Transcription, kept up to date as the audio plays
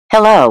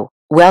Hello,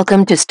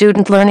 welcome to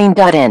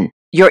studentlearning.in,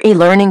 your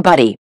e-learning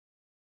buddy.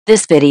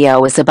 This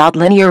video is about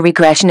linear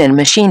regression in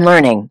machine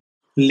learning.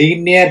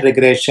 Linear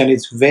regression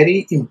is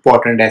very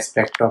important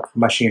aspect of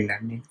machine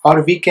learning,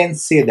 or we can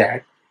say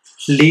that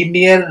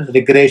linear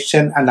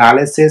regression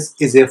analysis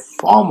is a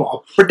form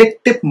of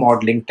predictive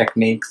modeling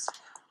techniques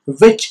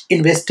which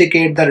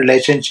investigate the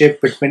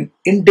relationship between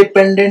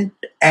independent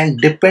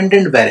and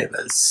dependent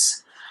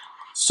variables.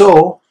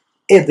 So,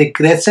 a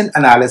regression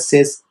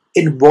analysis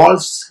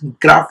involves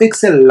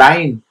graphics a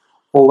line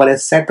over a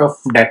set of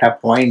data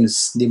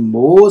points. The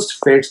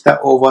most fits the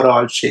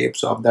overall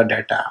shapes of the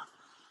data.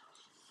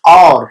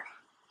 Or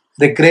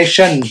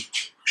regression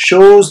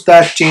shows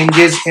the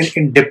changes in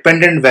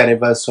independent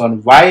variables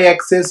on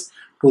y-axis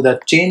to the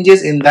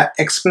changes in the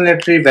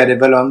explanatory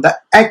variable on the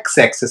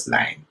x-axis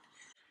line.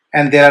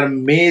 And there are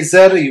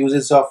major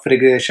uses of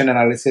regression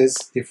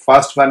analysis. The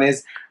first one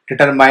is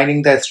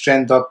determining the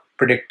strength of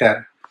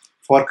predictor,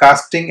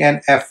 forecasting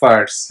and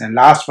efforts, and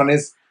last one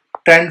is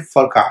trend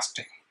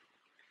forecasting.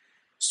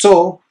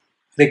 So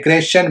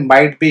regression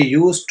might be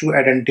used to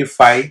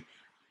identify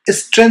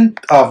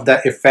strength of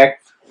the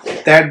effect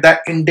that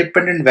the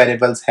independent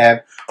variables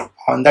have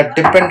on the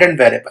dependent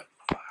variable.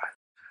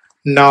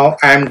 Now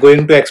I am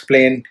going to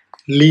explain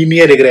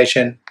linear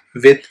regression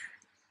with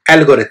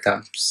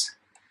algorithms.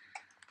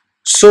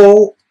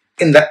 So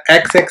in the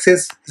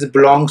x-axis it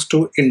belongs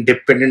to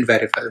independent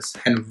variables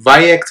and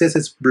y-axis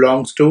it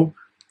belongs to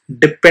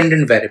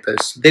dependent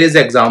variables. There is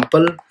an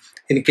example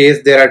in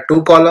case there are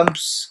two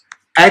columns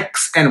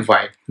x and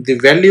y. The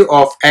value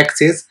of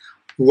x is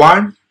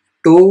 1,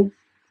 2,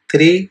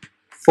 3,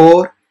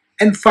 4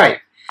 and 5,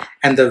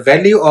 and the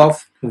value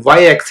of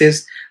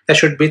y-axis that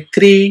should be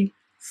 3,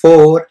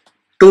 4,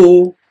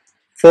 2,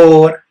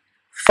 4,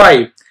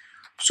 5.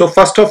 So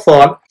first of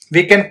all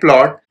we can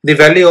plot the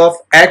value of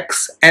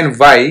x and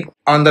y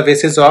on the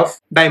basis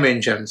of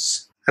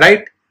dimensions,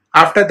 right?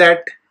 After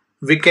that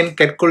we can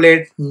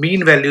calculate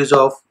mean values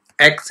of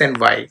x and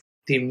y.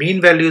 The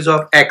mean values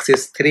of x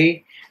is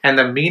 3 and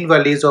the mean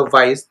values of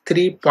y is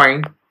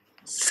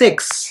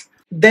 3.6.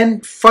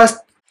 Then first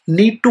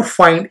need to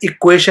find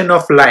equation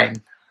of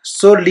line.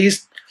 So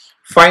let's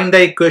find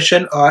the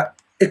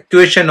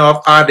equation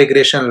of our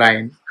regression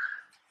line.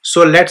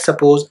 So let's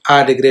suppose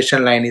our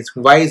regression line is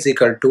y is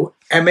equal to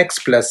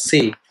mx plus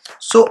c.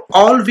 So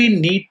all we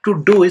need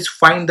to do is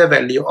find the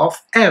value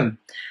of m,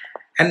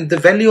 and the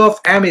value of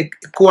m is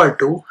equal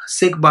to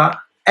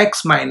sigma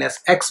x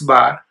minus x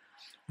bar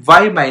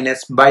y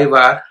minus y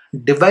bar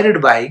divided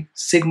by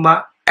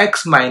sigma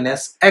x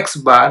minus x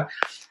bar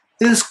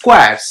in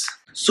squares.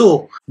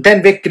 So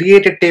then we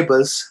created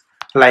tables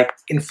like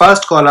in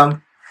first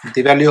column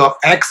the value of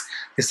x,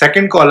 the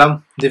second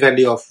column the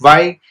value of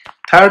y,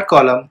 third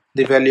column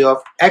the value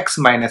of x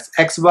minus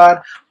x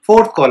bar,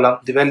 fourth column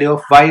the value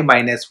of y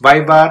minus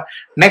y bar,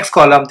 next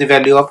column the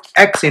value of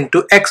x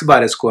into x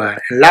bar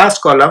square, and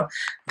last column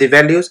the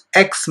values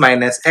x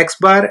minus x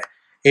bar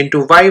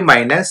into y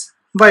minus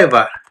y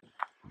bar.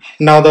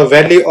 Now the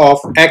value of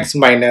x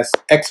minus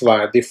x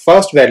bar, the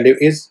first value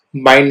is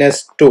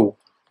minus 2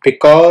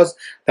 because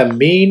the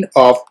mean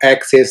of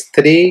x is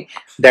 3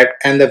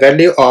 and the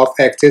value of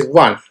x is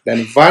 1.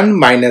 Then 1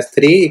 minus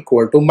 3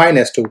 equal to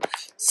minus 2.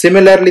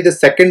 Similarly the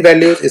second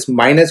value is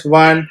minus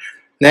 1,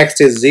 next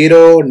is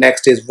 0,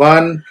 next is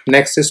 1,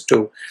 next is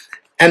 2.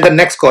 And the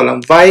next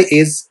column y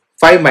is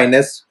 5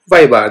 minus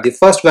y bar. The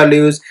first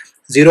value is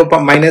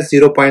minus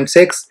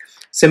 0.6.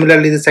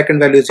 Similarly, the second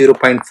value is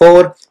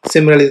 0.4.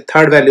 Similarly, the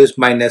third value is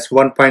minus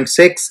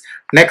 1.6.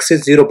 Next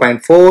is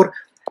 0.4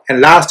 and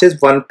last is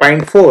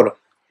 1.4.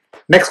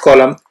 Next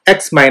column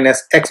x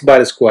minus x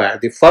bar square.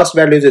 The first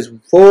value is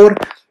 4,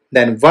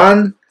 then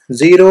 1,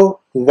 0,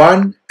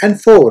 1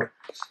 and 4.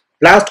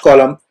 Last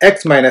column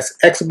x minus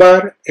x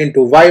bar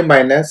into y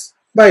minus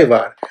y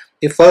bar.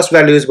 The first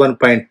value is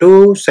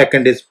 1.2,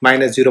 second is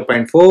minus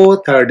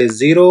 0.4, third is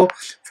 0,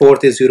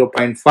 fourth is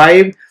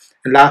 0.5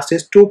 and last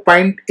is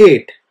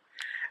 2.8.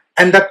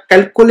 And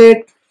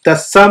calculate the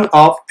sum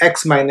of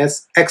x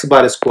minus x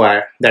bar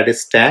square, that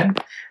is 10,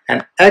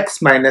 and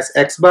x minus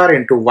x bar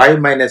into y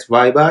minus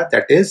y bar,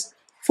 that is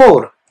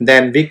 4.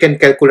 Then we can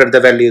calculate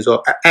the values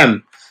of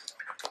m.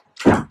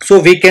 So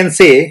we can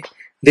say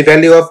the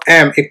value of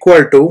m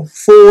equal to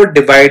 4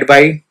 divided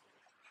by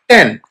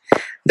 10.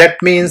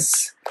 That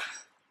means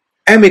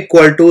m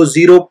equal to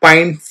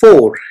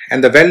 0.4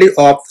 and the value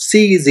of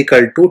c is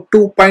equal to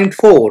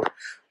 2.4.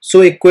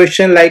 So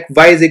equation like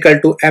y is equal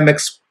to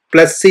mx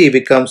plus c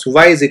becomes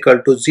y is equal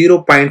to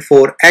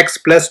 0.4 x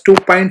plus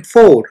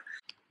 2.4.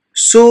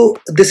 So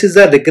this is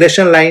a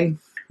regression line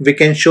we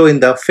can show in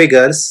the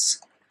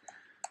figures.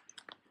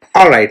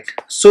 Alright,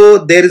 so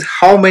there is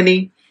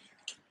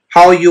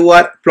how you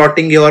are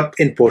plotting your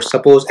inputs.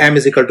 Suppose m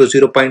is equal to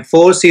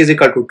 0.4, c is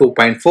equal to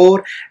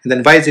 2.4 and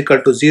then y is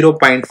equal to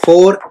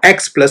 0.4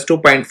 x plus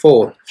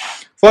 2.4.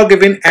 For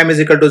given m is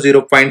equal to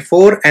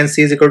 0.4 and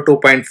c is equal to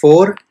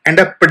 2.4 and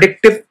the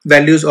predictive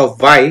values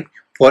of y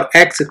for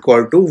x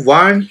equal to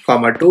 1,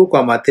 2,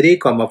 3,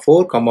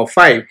 4,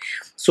 5.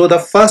 So the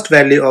first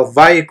value of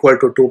y equal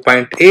to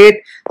 2.8,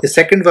 the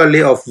second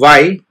value of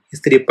y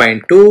is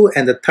 3.2,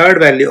 and the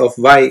third value of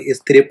y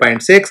is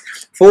 3.6,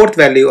 fourth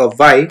value of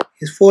y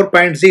is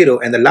 4.0,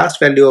 and the last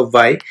value of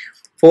y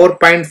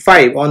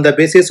 4.5 on the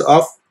basis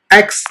of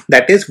x,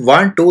 that is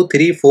 1, 2,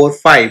 3, 4,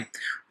 5.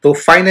 So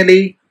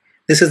finally,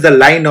 this is the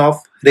line of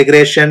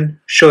regression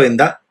shown in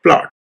the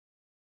plot.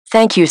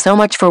 Thank you so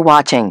much for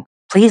watching.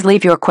 Please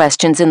leave your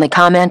questions in the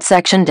comment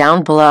section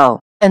down below,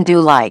 and do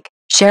like,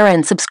 share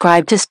and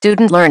subscribe to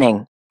Student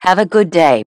Learning. Have a good day.